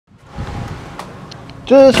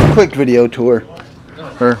Just a quick video tour.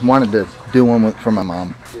 Or wanted to do one for my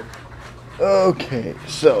mom. Okay,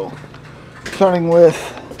 so starting with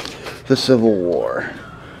the Civil War.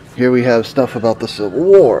 Here we have stuff about the Civil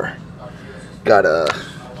War. Got a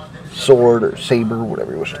sword or saber,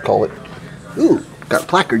 whatever you wish to call it. Ooh, got a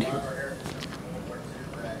placard here.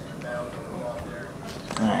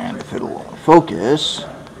 And if it'll focus.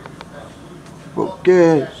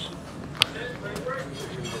 Focus.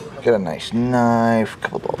 Got a nice knife,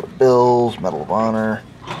 couple dollar bills, Medal of Honor.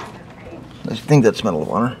 I think that's Medal of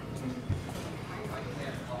Honor.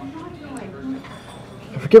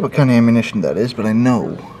 I forget what kind of ammunition that is, but I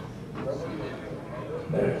know.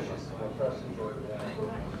 The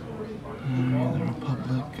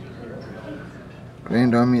Republic.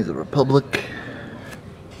 Grand Army of the Republic.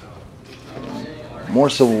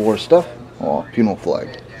 More Civil War stuff. Oh, funeral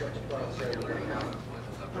flag.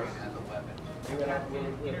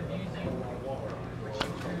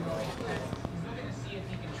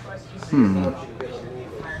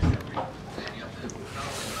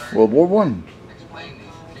 World War I.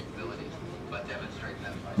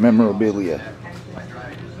 Memorabilia.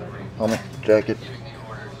 Helmet, jacket.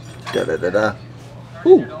 Da da da da.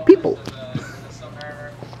 Ooh, people.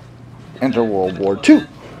 Enter World War II.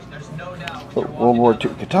 World War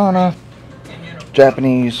II katana.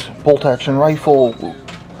 Japanese bolt-action rifle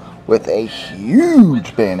with a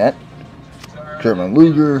huge bayonet. German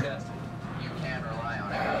Luger.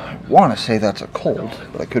 I want to say that's a Colt,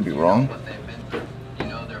 but I could be wrong.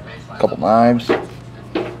 Couple knives.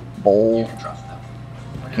 Bowl.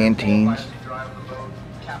 Canteens.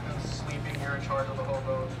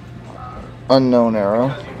 Unknown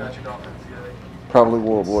arrow. Probably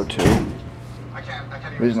World War II.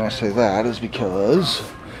 The reason I say that is because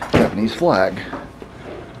Japanese flag.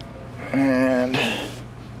 And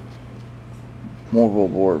more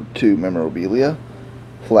World War II memorabilia.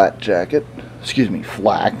 Flat jacket. Excuse me,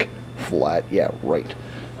 flak. Flat, yeah, right.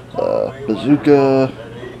 Bazooka.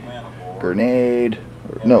 Grenade.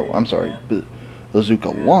 No, I'm sorry. Bazooka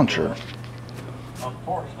launcher.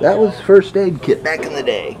 That was first aid kit back in the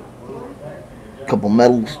day. Couple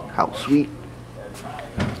medals. How sweet.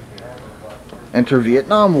 Enter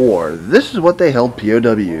Vietnam War. This is what they held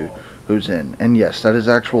POW who's in. And yes, that is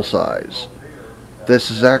actual size.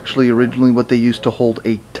 This is actually originally what they used to hold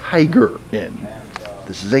a tiger in.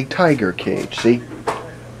 This is a tiger cage, see?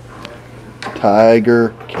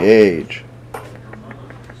 Tiger cage.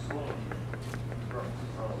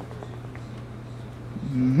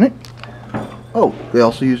 Oh, they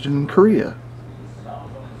also used it in Korea.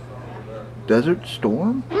 Desert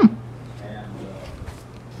Storm?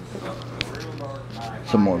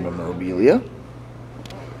 Some more memorabilia.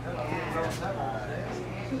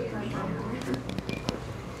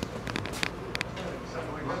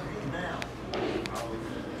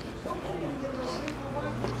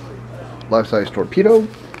 Life-size torpedo.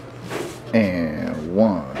 And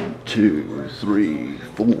 1, 2, 3,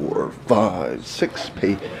 4, 5, 6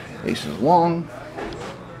 paces long.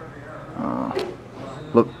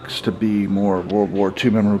 Looks to be more World War II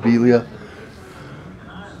memorabilia.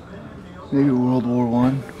 Maybe World War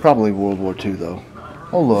I. Probably World War II though.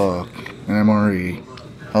 Oh look, an MRE.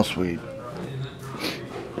 How sweet.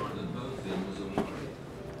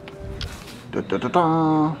 Da da da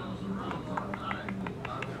da.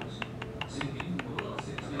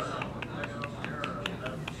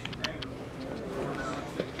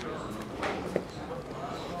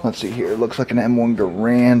 Let's see here. It looks like an M1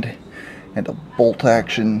 Garand and a bolt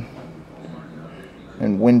action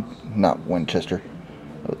and not Winchester,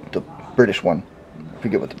 the British one. I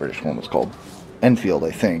forget what the British one was called. Enfield,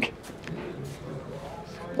 I think.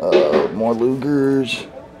 More Lugers.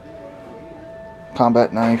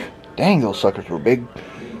 Combat knife. Dang, those suckers were big.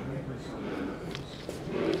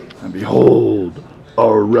 And behold,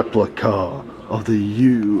 a replica of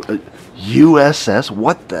the USS.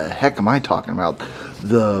 What the heck am I talking about?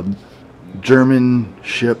 The German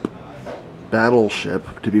ship,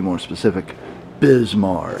 battleship, to be more specific,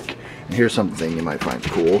 Bismarck. And here's something you might find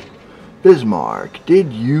cool. Bismarck,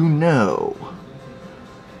 did you know?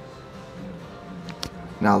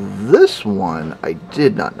 Now this one I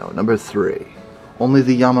did not know. Number 3. Only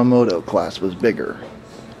the Yamamoto class was bigger.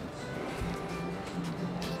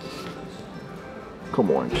 Couple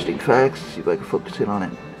more interesting facts. See if I can focus in on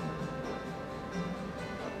it.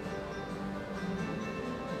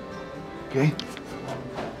 Okay.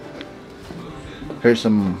 Here's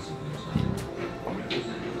some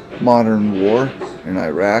modern war in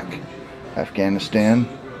Iraq, Afghanistan,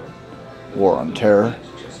 war on terror.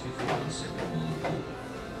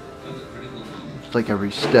 It's like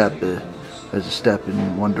every step is a step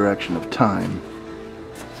in one direction of time.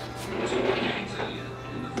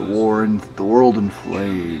 The World in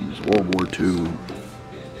Flames, World War II.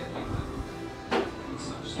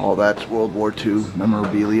 All that's World War II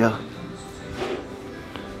memorabilia.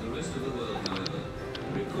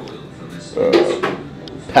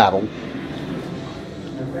 Paddle.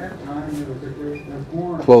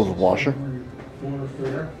 Clothes washer.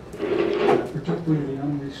 Particularly the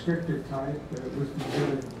unrestricted type that was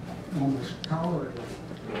considered almost cowardly.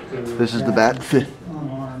 This is the Batfish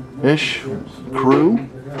crew.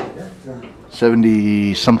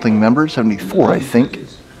 70 something members, 74 I think.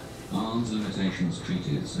 Arms limitations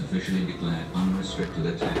treaties officially declared unrestricted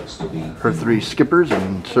attacks to be Her 3 skippers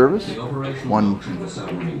in service. the operational One, doctrine of the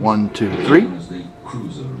submarines, 1, 2, 3. known as the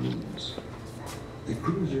cruiser rules. The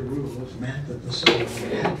cruiser rules meant that the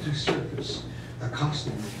submarine had to surface a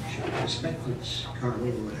costing range, respect its cargo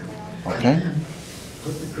or whatever. Okay. And then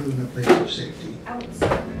put the crew in a place of safety.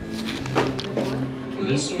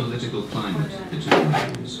 This political climate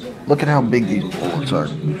determines. Look at how big these bullets are.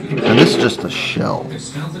 And this is just a shell.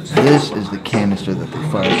 This is the canister that they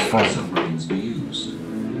fired from. Submarines be used.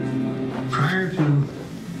 Prior to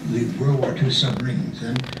the World War II submarines,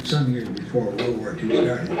 and some years before World War II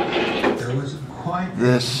started, there was quite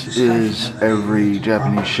This is every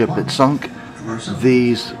Japanese ship that sunk.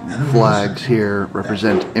 These flags here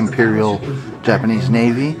represent Imperial Japanese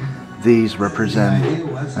Navy. These represent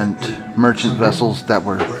merchant vessels that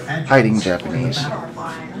were hiding Japanese.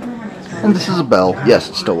 And this is a bell. Yes,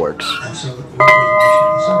 it still works.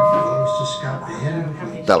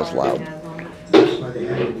 That was loud.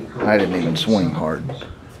 I didn't even swing hard.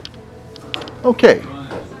 Okay.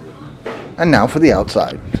 And now for the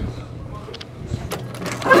outside.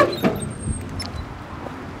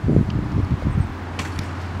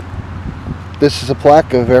 This is a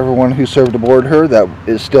plaque of everyone who served aboard her that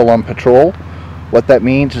is still on patrol. What that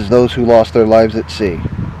means is those who lost their lives at sea.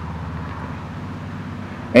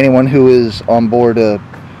 Anyone who is on board a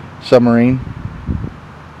submarine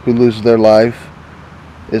who loses their life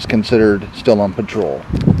is considered still on patrol,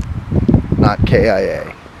 not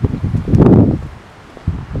KIA.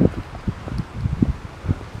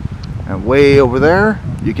 And way over there,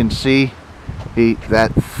 you can see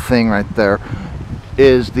that thing right there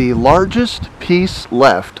is the largest piece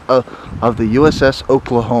left of the USS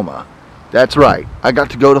Oklahoma. That's right, I got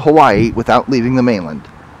to go to Hawaii without leaving the mainland.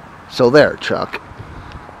 So there, Chuck.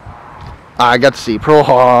 I got to see Pearl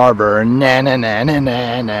Harbor, na na na na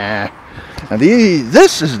na na. And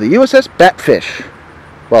this is the USS Batfish.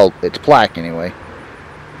 Well, it's plaque anyway.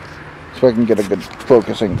 So I can get a good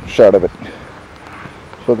focusing shot of it.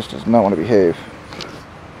 Focus does not want to behave.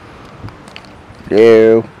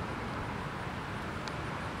 Hello.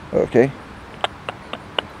 Okay.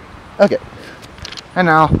 Okay. And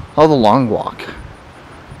now, all the long walk.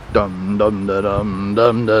 Dum dum da dum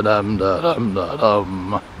dum da dum da dum da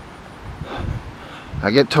dum.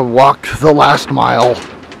 I get to walk the last mile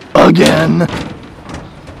again.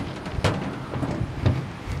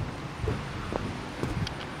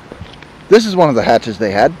 This is one of the hatches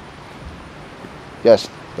they had. Yes,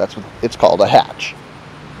 that's what it's called, a hatch.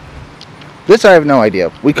 This I have no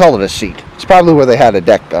idea. We call it a seat. It's probably where they had a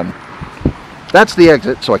deck gun. That's the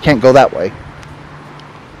exit, so I can't go that way.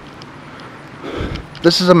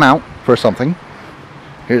 This is a mount for something.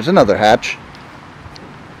 Here's another hatch.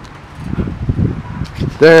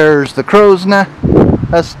 There's the crow's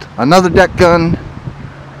nest, another deck gun.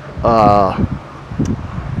 I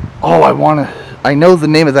know the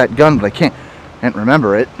name of that gun, but I can't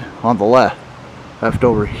remember it. On the left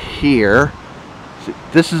over here. See,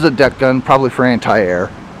 this is a deck gun, probably for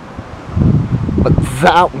anti-air. But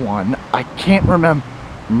that one, I can't remember.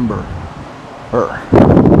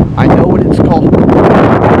 I know what it's called.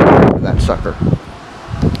 That sucker.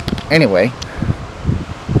 Anyway.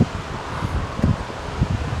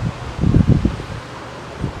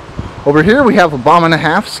 Over here we have a bomb and a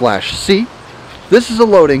half / C. This is a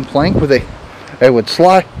loading plank where they would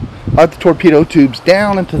slide out the torpedo tubes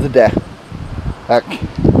down into the deck.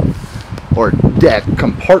 Or deck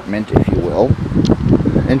compartment, if you will,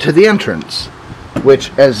 into the entrance, which,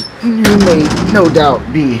 as you may no doubt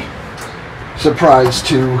be surprised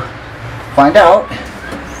to find out,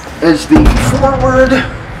 is the forward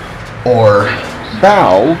or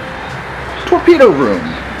bow torpedo room,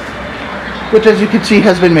 which, as you can see,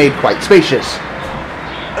 has been made quite spacious.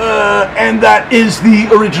 And that is the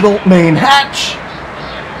original main hatch.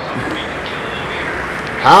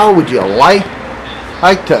 How would you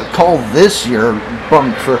like to call this your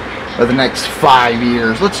bunk for the next 5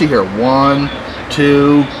 years? Let's see here. 1,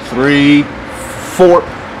 2, 3, 4.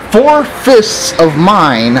 4 fists of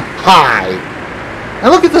mine high.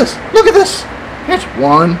 And look at this. Look at this. It's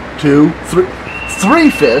 1, 2, 3.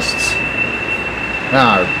 Three Fists,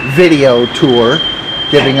 our video tour,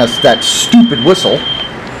 giving us that stupid whistle.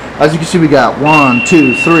 As you can see, we got 1,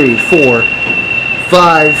 2, 3, 4,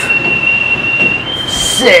 5,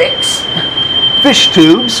 6 fish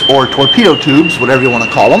tubes, or torpedo tubes, whatever you want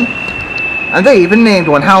to call them. And they even named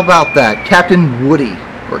one. How about that? Captain Woody,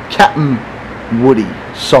 or Captain Woody,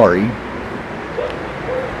 sorry.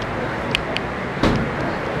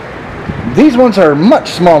 These ones are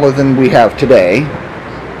much smaller than we have today.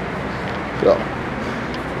 So,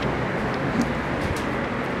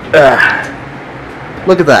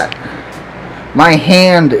 look at that. My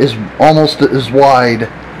hand is almost as wide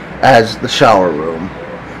as the shower room.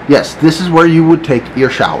 Yes, this is where you would take your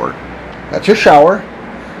shower. That's your shower,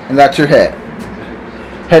 and that's your head.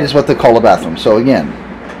 Head is what they call a bathroom. So again,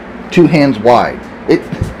 2 hands wide.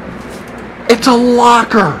 It's a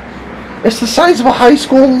locker. It's the size of a high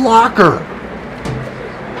school locker.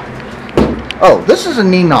 Oh, this is a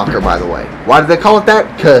knee knocker, by the way. Why do they call it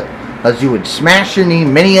that? Because you would smash your knee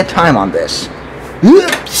many a time on this.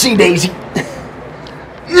 Oopsie daisy.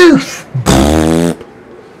 Oof.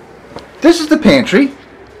 This is the pantry. You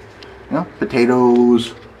know,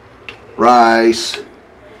 potatoes, rice,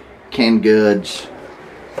 canned goods.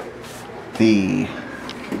 The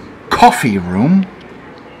coffee room.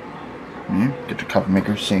 Yeah, get your coffee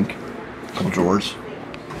maker, sink, couple drawers.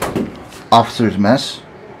 Officer's mess.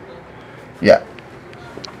 Yeah.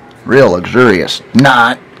 Real luxurious.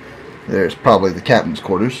 Not. There's probably the captain's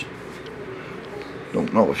quarters.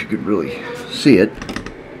 Don't know if you could really see it.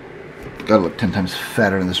 Gotta look 10 times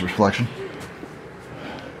fatter in this reflection.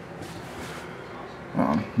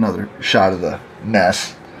 Another shot of the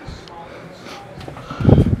mess.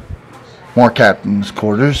 More captain's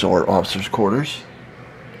quarters or officer's quarters.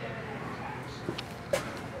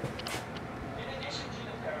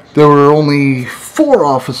 There were only 4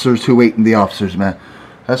 officers who ate in the officer's mess.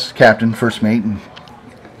 That's captain, first mate, and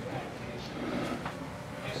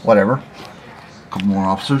whatever. A couple more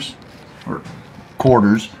officers. Or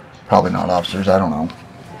quarters. Probably not officers, I don't know.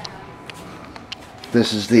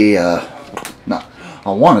 This is the, no,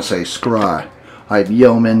 I want to say scry. I have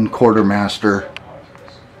yeoman, quartermaster,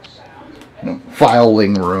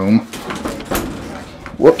 filing room.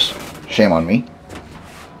 Whoops, shame on me.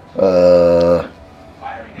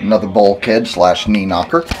 Another bulkhead / knee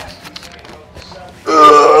knocker.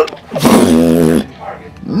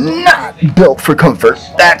 Not built for comfort,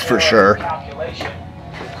 that's for sure.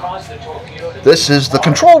 This is the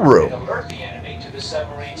control room.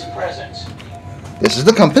 This is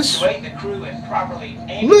the compass.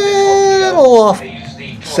 Little off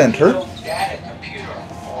center.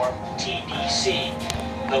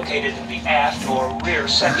 Located in the aft or rear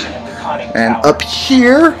section of the conning tower. And up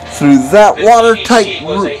here, through that watertight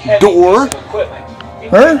door,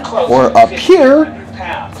 or up here,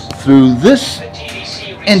 through this,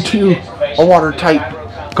 into a watertight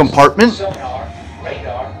compartment,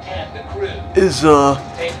 is, I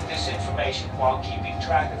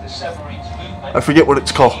forget what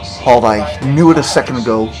it's called. I knew it a second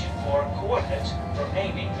ago.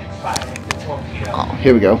 Oh,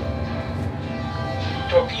 here we go.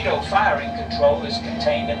 Torpedo firing control is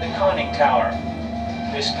contained in the conning tower.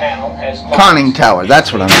 This panel has conning tower.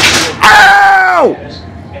 That's what I'm. Ow!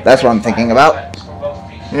 That's what I'm thinking about.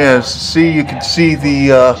 Yes. See, you can see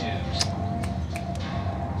the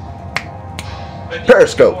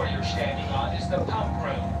periscope.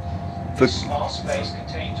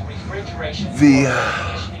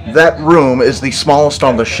 That room is the smallest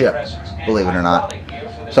on the ship, believe it or not.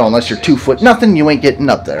 So unless you're 2 foot nothing, you ain't getting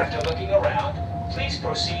up there.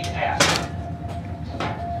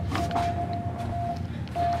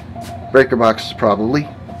 Breaker boxes, probably.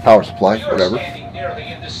 Power supply, whatever.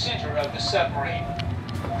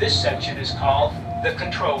 This section is called the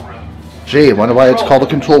control room. Gee, I wonder why it's called the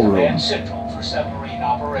control room.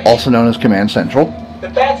 Also known as Command Central. The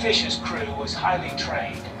Batfish's crew was highly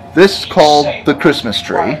trained. This is called the Christmas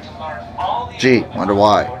tree. Gee, wonder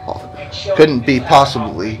why. Couldn't be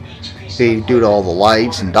possibly due to all the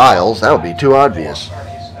lights and dials. That would be too obvious.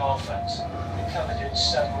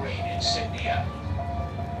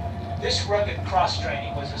 This rugged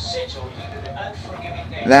cross-training was essential due to the unforgiving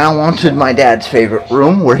nature. Now on to my dad's favorite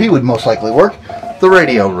room, where he would most likely work, the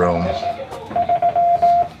radio room.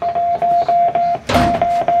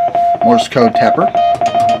 Morse code tapper.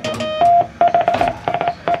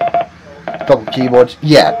 A couple keyboards.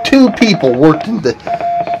 Yeah, 2 people worked in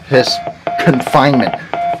his confinement.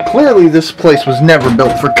 Clearly this place was never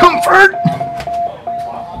built for comfort.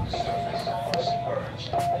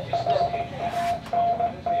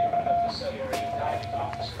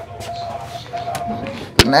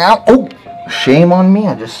 Now, oh, Shame on me,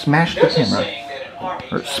 I just smashed the camera.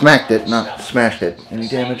 Or smacked it, not smashed it. Any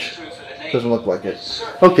damage? Doesn't look like it.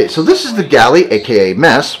 Okay, so this is the galley, aka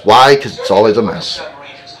mess. Why? Because it's always a mess.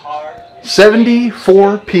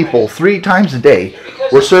 74 people 3 times a day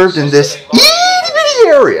were served in this itty-bitty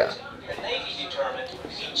area. The Navy determined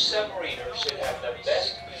each submariner should have the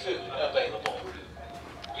best food available.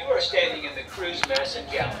 You are standing in the crew's mess and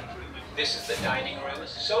galley. This is the dining room,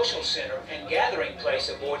 social center, and gathering place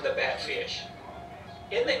aboard the Batfish.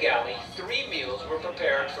 In the galley, 3 meals were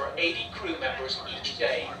prepared for 80 crew members each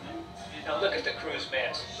day. Now look at the crew's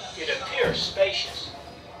mess. It appears spacious.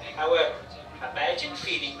 However, imagine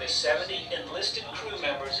feeding the 70 enlisted crew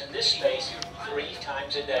members in this space 3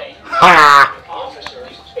 times a day.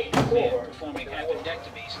 Officers ate 4 performing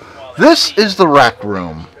appendectomies. This is the rack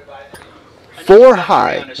room. 4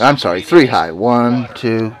 high. I'm sorry, 3 high. 1,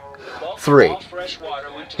 2, 3.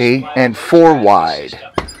 Okay, and 4 wide.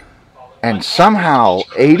 And somehow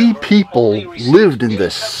 80 people lived in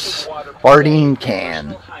this sardine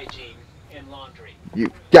can.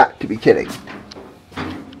 You've got to be kidding.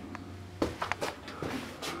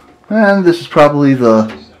 And this is probably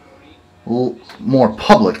the more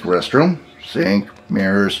public restroom. Sink,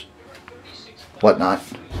 mirrors, whatnot.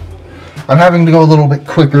 I'm having to go a little bit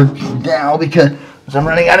quicker now because I'm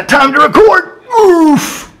running out of time to record.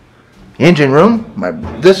 Oof! Engine room.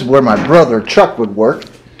 This is where my brother Chuck would work.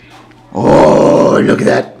 Oh, look at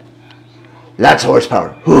that. That's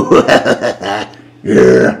horsepower.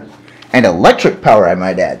 Yeah. And electric power, I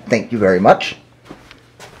might add. Thank you very much.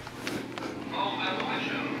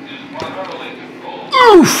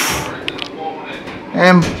 Oof!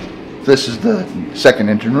 And this is the second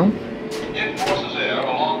engine room. It forces air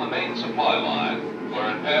along the main supply line,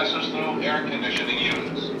 where it passes through air conditioning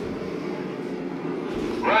units.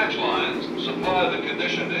 Branch lines supply the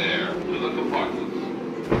conditioned air to the compartments.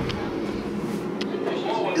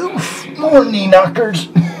 Oof! More knee knockers.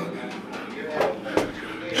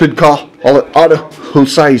 Should call all it auto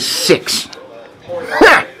size 6.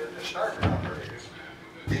 Ha!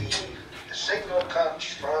 The signal comes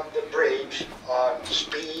from the bridge on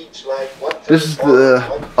speeds like 134. This is the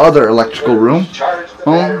other electrical room.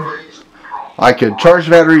 I could charge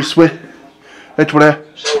batteries, switch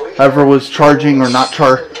whatever was charging or not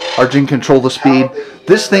charging, control the speed.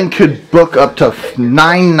 This thing could book up to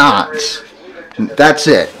 9 knots. That's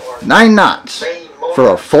it. 9 knots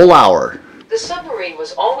for a full hour. The submarine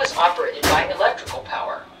was always operated by electrical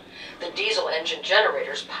power. The diesel engine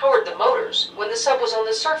generators powered the motors when the sub was on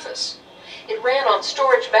the surface. It ran on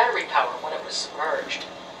storage battery power when it was submerged.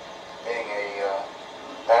 Being a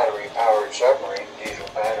battery-powered submarine, diesel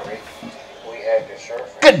battery, we had to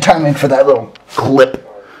surface. Good timing for that little clip.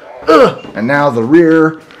 Ugh. And now the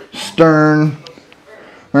rear, stern,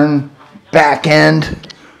 and back end,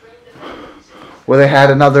 where they had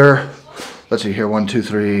another, let's see here, 1, 2,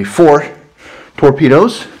 3, 4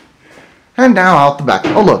 torpedoes. And now out the back.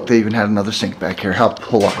 Oh look, they even had another sink back here. How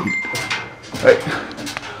polite. Right.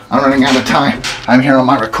 I'm running out of time. I'm here on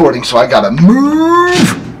my recording, so I gotta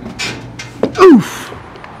move. Oof.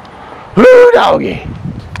 Ooh, doggy.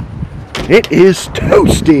 It is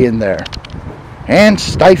toasty in there. And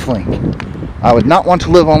stifling. I would not want to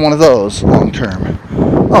live on one of those long term.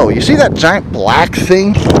 Oh, you see that giant black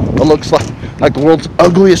thing that looks like the world's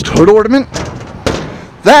ugliest hood ornament?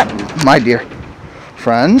 That, my dear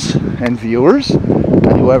friends and viewers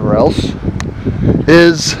and whoever else,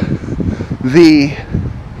 is the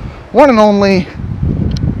one and only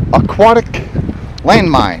aquatic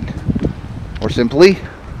landmine, or simply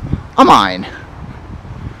a mine.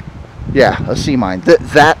 Yeah, a sea mine.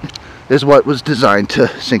 That is what was designed to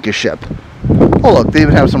sink a ship. Oh look, they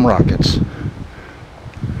even have some rockets.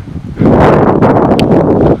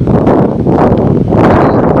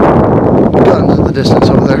 Guns in the distance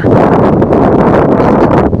over there.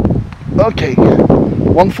 Okay,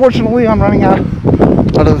 well unfortunately I'm running out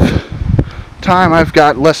of time. I've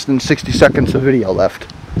got less than 60 seconds of video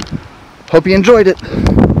left. Hope you enjoyed it.